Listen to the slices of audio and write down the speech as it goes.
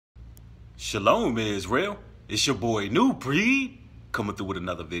Shalom, Israel. It's your boy New Breed coming through with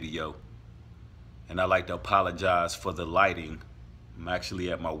another video. And I'd like to apologize for the lighting. I'm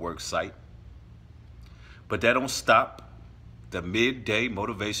actually at my work site. But that don't stop the midday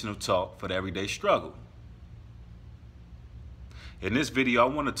motivational talk for the everyday struggle. In this video,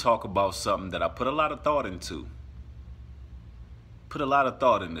 I want to talk about something that I put a lot of thought into. Put a lot of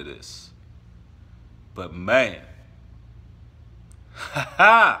thought into this. But man,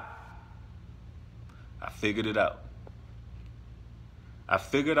 I figured it out. I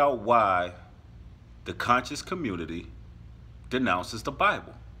figured out why the conscious community denounces the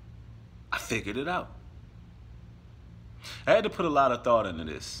Bible. I figured it out. I had to put a lot of thought into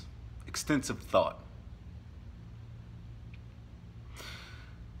this, extensive thought.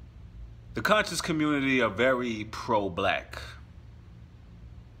 The conscious community are very pro-black,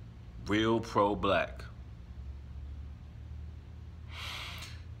 real pro-black.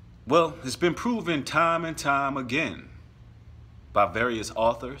 Well, it's been proven time and time again by various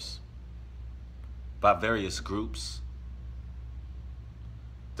authors, by various groups,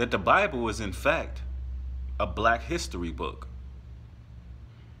 that the Bible is in fact a black history book.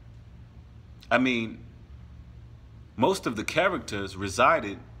 I mean, most of the characters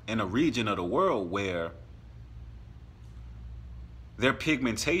resided in a region of the world where their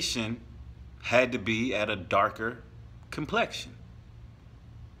pigmentation had to be at a darker complexion.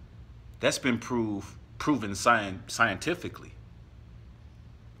 That's been proven scientifically.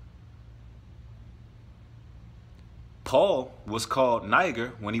 Paul was called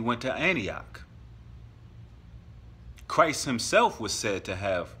Niger when he went to Antioch. Christ himself was said to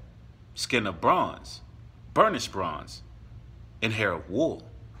have skin of bronze, burnished bronze, and hair of wool.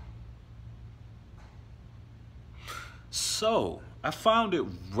 So I found it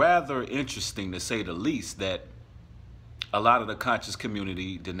rather interesting, to say the least, that a lot of the conscious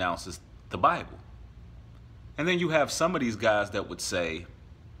community denounces the Bible. And then you have some of these guys that would say,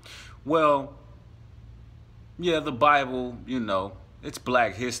 well, yeah, the Bible, you know, it's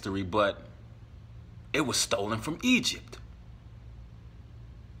black history, but it was stolen from Egypt.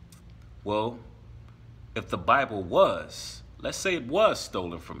 Well, if the Bible was, let's say it was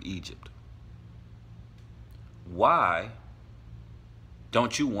stolen from Egypt, why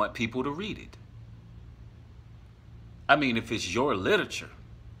don't you want people to read it? I mean, if it's your literature,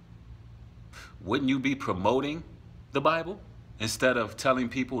 wouldn't you be promoting the Bible instead of telling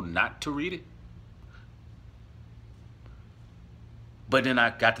people not to read it? But then I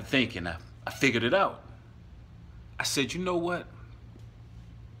got to thinking, I figured it out. I said, you know what?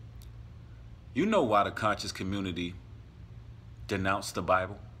 You know why the conscious community denounced the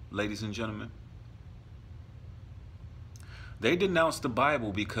Bible, ladies and gentlemen? They denounced the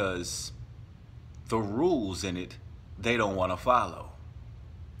Bible because the rules in it they don't want to follow.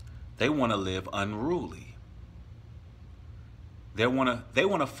 They want to live unruly. They want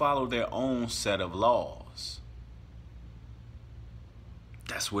to follow their own set of laws.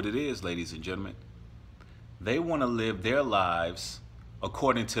 That's what it is, ladies and gentlemen. They want to live their lives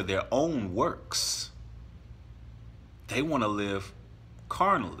according to their own works. They want to live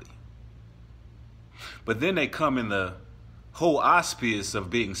carnally. But then they come in the whole auspice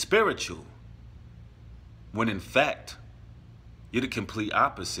of being spiritual, when in fact, you're the complete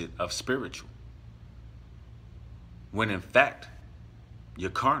opposite of spiritual. When in fact, you're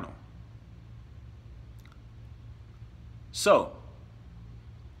carnal. So,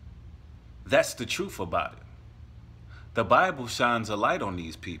 that's the truth about it. The Bible shines a light on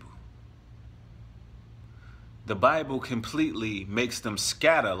these people. The Bible completely makes them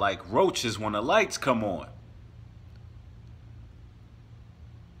scatter like roaches when the lights come on.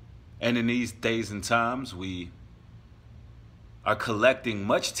 And in these days and times, we are collecting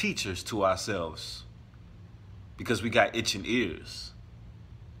much teachers to ourselves because we got itching ears.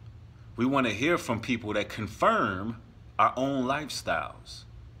 We want to hear from people that confirm our own lifestyles.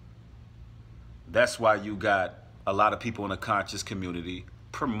 That's why you got a lot of people in the conscious community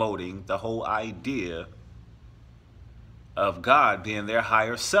promoting the whole idea of God being their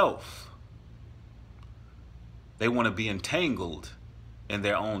higher self. They want to be entangled in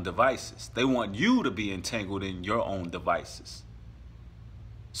their own devices. They want you to be entangled in your own devices.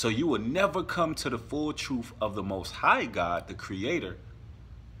 So you will never come to the full truth of the Most High God, the Creator,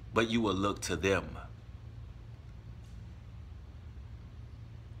 but you will look to them.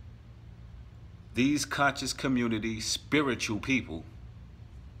 These conscious community, spiritual people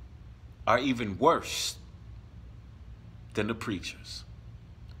are even worse than the preachers,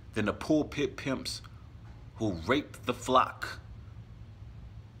 than the pulpit pimps who rape the flock,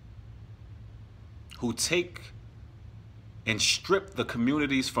 who take and strip the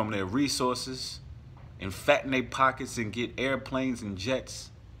communities from their resources and fatten their pockets and get airplanes and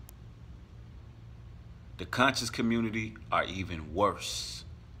jets, the conscious community are even worse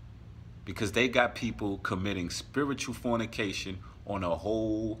because they got people committing spiritual fornication on a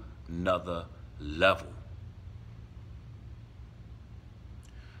whole nother level.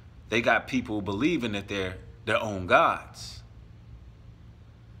 They got people believing that they're their own gods.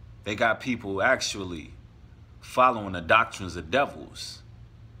 They got people actually following the doctrines of devils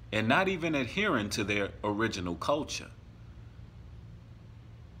and not even adhering to their original culture.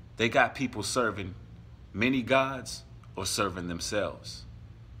 They got people serving many gods or serving themselves.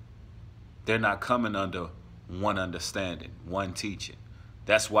 They're not coming under one understanding, one teaching.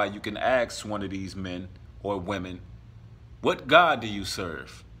 That's why you can ask one of these men or women, what God do you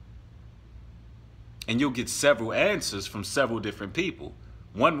serve? And you'll get several answers from several different people.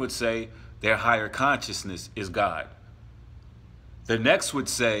 One would say their higher consciousness is God. The next would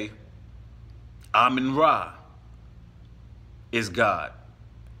say Amun-Ra is God.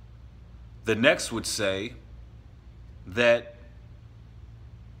 The next would say that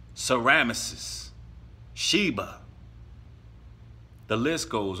Semiramis, Sheba. The list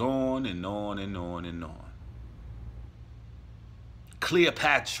goes on and on and on and on.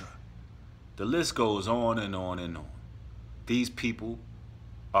 Cleopatra. The list goes on and on and on. These people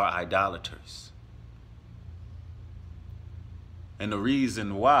are idolaters. And the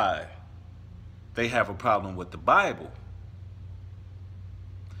reason why they have a problem with the Bible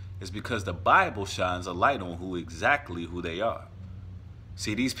is because the Bible shines a light on exactly who they are.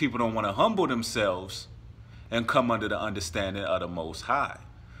 See, these people don't want to humble themselves and come under the understanding of the Most High.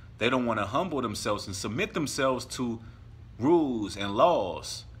 They don't want to humble themselves and submit themselves to rules and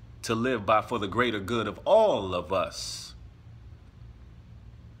laws to live by for the greater good of all of us.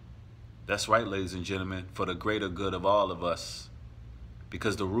 That's right, ladies and gentlemen, for the greater good of all of us.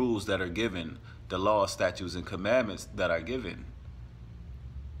 Because the rules that are given, the laws, statutes, and commandments that are given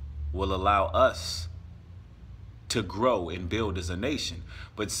will allow us to grow and build as a nation.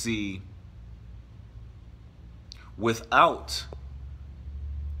 But see, without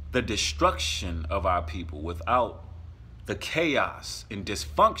the destruction of our people, without the chaos and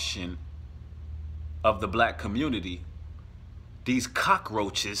dysfunction of the black community, these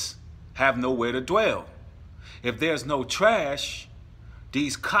cockroaches have nowhere to dwell. If there's no trash,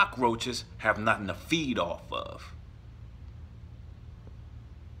 these cockroaches have nothing to feed off of.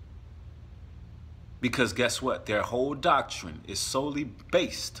 Because guess what? Their whole doctrine is solely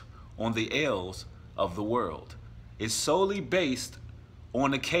based on the ills of the world. It's solely based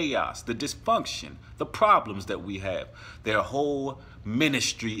on the chaos, the dysfunction, the problems that we have. Their whole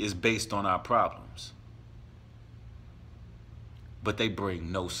ministry is based on our problems. But they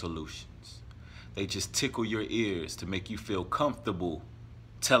bring no solutions. They just tickle your ears to make you feel comfortable,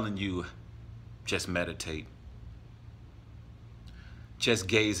 telling you, just meditate. Just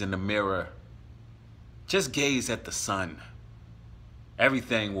gaze in the mirror. Just gaze at the sun.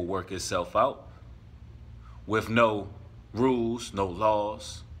 Everything will work itself out with no rules, no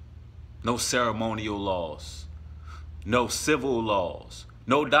laws, no ceremonial laws, no civil laws,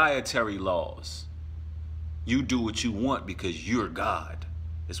 no dietary laws. You do what you want because you're God,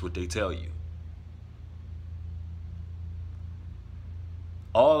 is what they tell you.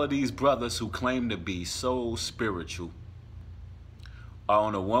 All of these brothers who claim to be so spiritual are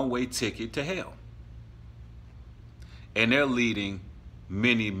on a one-way ticket to hell. And they're leading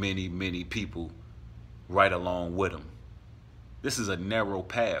many, many, many people right along with them. This is a narrow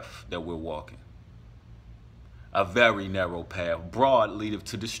path that we're walking. A very narrow path, broad leadeth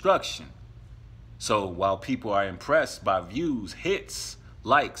to destruction. So while people are impressed by views, hits,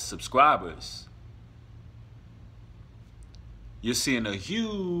 likes, subscribers, you're seeing a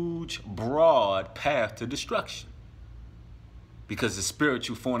huge, broad path to destruction. Because the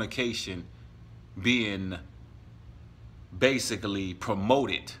spiritual fornication being basically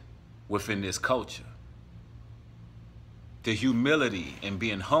promoted within this culture. The humility and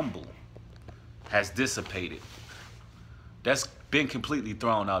being humble has dissipated. That's been completely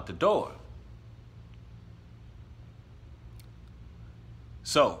thrown out the door.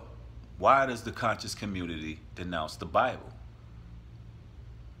 So, why does the conscious community denounce the Bible?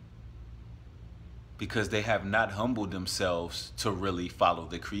 Because they have not humbled themselves to really follow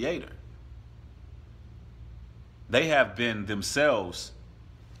the Creator. They have been themselves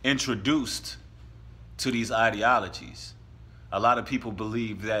introduced to these ideologies. A lot of people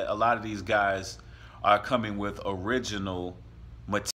believe that a lot of these guys are coming with original material.